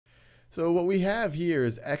So what we have here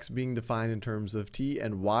is x being defined in terms of t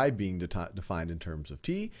and y being defined in terms of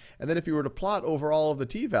t. And then if you were to plot over all of the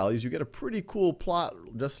t values, you get a pretty cool plot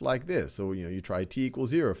just like this. So you try t equals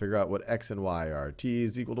 0, figure out what x and y are. T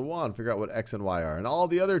is equal to 1, figure out what x and y are, and all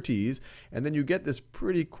the other t's, and then you get this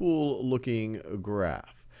pretty cool looking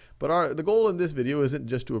graph. But the goal in this video isn't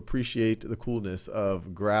just to appreciate the coolness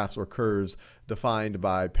of graphs or curves defined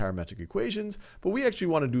by parametric equations, but we actually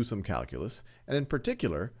want to do some calculus. And in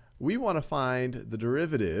particular, we want to find the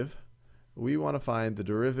derivative. We want to find the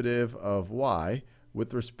derivative of y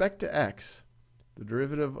with respect to x. The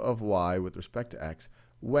derivative of y with respect to x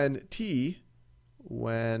when t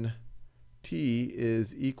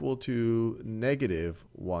is equal to negative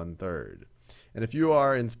 1/3. And if you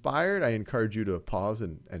are inspired, I encourage you to pause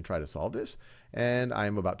and try to solve this. And I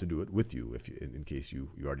am about to do it with you, in case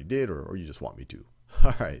you already did or you just want me to.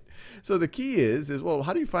 All right. So the key is, well,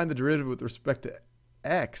 how do you find the derivative with respect to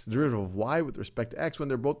x, the derivative of y with respect to x, when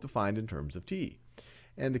they're both defined in terms of t?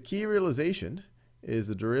 And the key realization is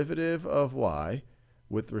the derivative of y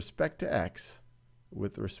with respect to x,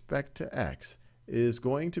 is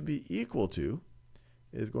going to be equal to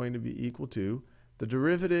the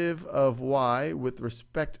derivative of y with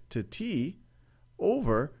respect to t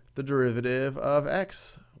over the derivative of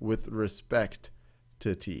x with respect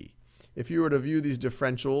to t. If you were to view these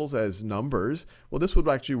differentials as numbers, well, this would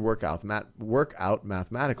actually work out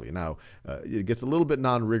mathematically. Now, it gets a little bit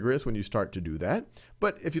non-rigorous when you start to do that,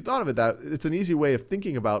 but if you thought of it that, it's an easy way of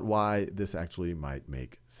thinking about why this actually might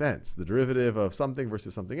make sense. The derivative of something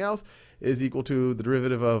versus something else is equal to the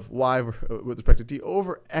derivative of y with respect to t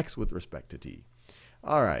over x with respect to t.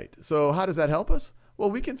 All right, so how does that help us?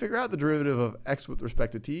 Well, we can figure out the derivative of x with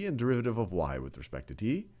respect to t and derivative of y with respect to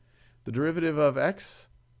t. The derivative of x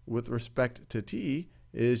with respect to t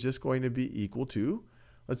is just going to be equal to,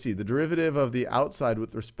 let's see, the derivative of the outside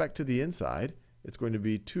with respect to the inside, it's going to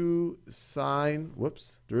be 2 sine,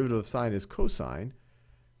 derivative of sine is cosine,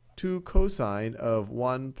 2 cosine of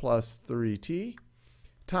 1 plus 3t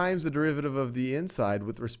times the derivative of the inside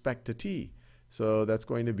with respect to t. So that's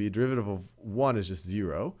going to be derivative of 1 is just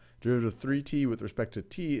 0. Derivative of 3t with respect to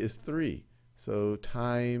t is 3. So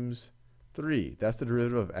times 3. That's the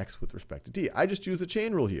derivative of x with respect to t. I just use the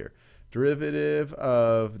chain rule here. Derivative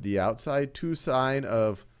of the outside, 2 sine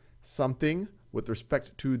of something with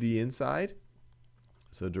respect to the inside.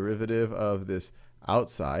 So derivative of this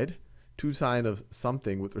outside, 2 sine of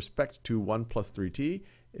something with respect to 1 plus 3t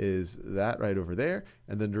is that right over there.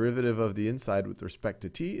 And then derivative of the inside with respect to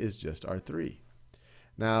t is just our 3.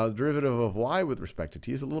 Now, the derivative of y with respect to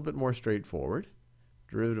t is a little bit more straightforward.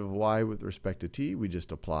 Derivative of y with respect to t, we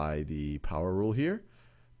just apply the power rule here.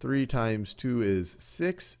 3 times 2 is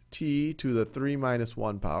 6t to the 3 minus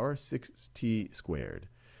 1 power, 6t squared.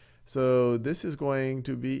 So this is going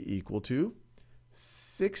to be equal to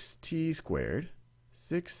 6t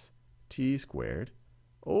squared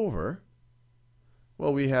over,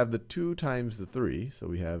 well, we have the 2 times the 3, so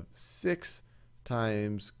we have 6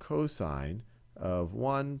 times cosine of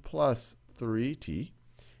 1 plus 3t.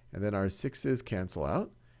 And then our 6's cancel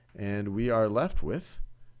out, and we are left with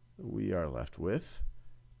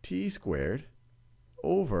t squared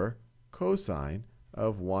over cosine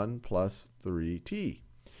of 1 plus 3t.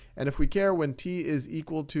 And if we care when t is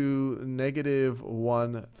equal to negative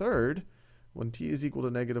 1/3, when t is equal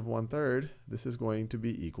to negative 1/3, this is going to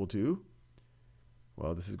be equal to,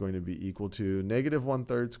 well, this is going to be equal to negative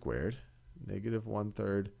 1/3 squared, negative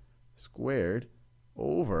 1/3 squared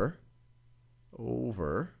over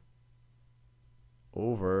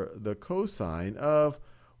the cosine of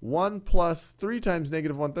 1 plus 3 times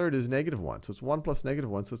negative 1/3 is negative 1. So it's 1 plus negative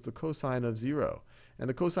 1, so it's the cosine of 0. And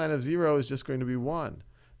the cosine of 0 is just going to be 1.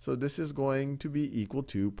 So this is going to be equal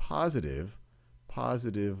to positive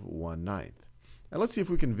 1/9. And let's see if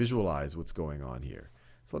we can visualize what's going on here.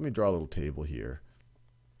 So let me draw a little table here.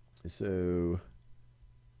 So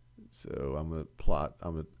I'm going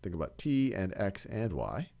to think about t and x and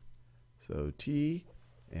y. So t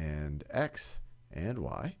and x and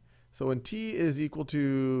y. So when t is equal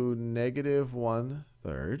to negative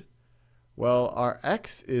 1/3, well, our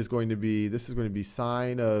x is going to be, this is going to be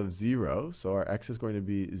sine of 0. So our x is going to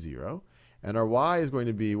be 0. And our y is going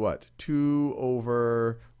to be what? 2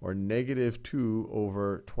 over, or negative 2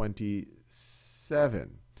 over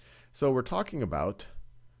 27. So we are talking about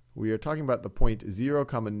the point 0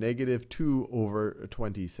 comma negative 2 over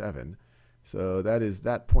 27. So that is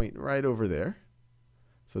that point right over there.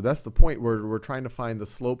 So that's the point where we're trying to find the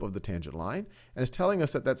slope of the tangent line. And it's telling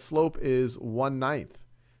us that that slope is 1/9.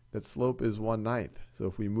 That slope is 1/9. So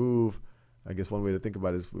if we move, I guess one way to think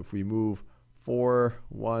about it is if we move 4,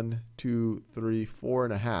 1, 2, 3,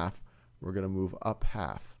 4.5 we're going to move up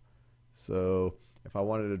half. So if I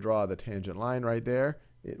wanted to draw the tangent line right there,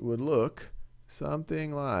 it would look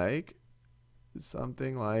something like that.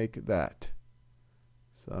 Something like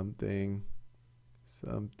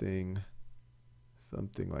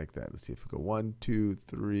that. Let's see if we go 1, 2,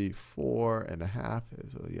 3,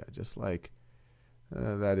 4.5. So yeah, just like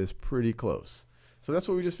that is pretty close. So that's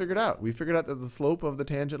what we just figured out. We figured out that the slope of the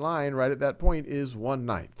tangent line right at that point is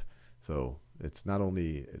 1/9. So it's not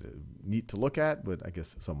only neat to look at, but I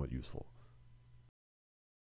guess somewhat useful.